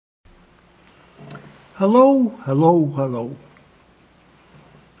Hello, hello, hello.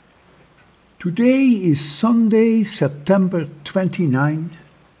 Today is Sunday, September 29,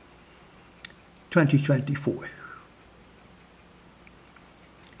 2024.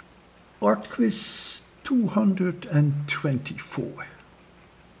 Art Quiz 224.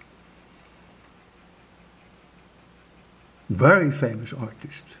 Very famous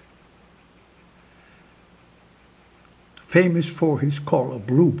artist. Famous for his color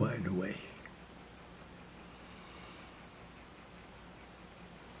blue, by the way.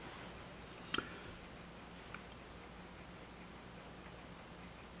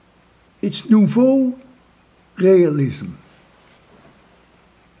 It's Nouveau Realism.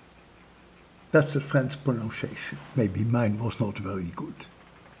 That's the French pronunciation. Maybe mine was not very good.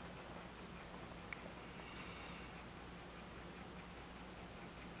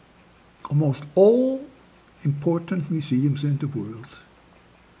 Almost all important museums in the world,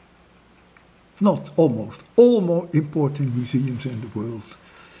 not almost, all more important museums in the world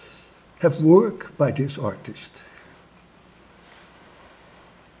have work by this artist.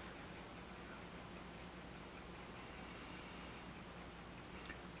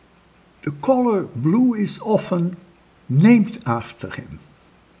 The color blue is often named after him.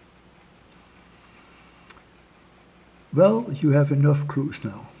 Well, you have enough clues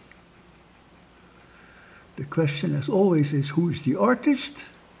now. The question, as always, is who is the artist?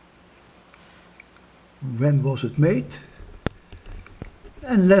 When was it made?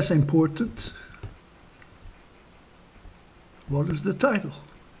 And less important, what is the title?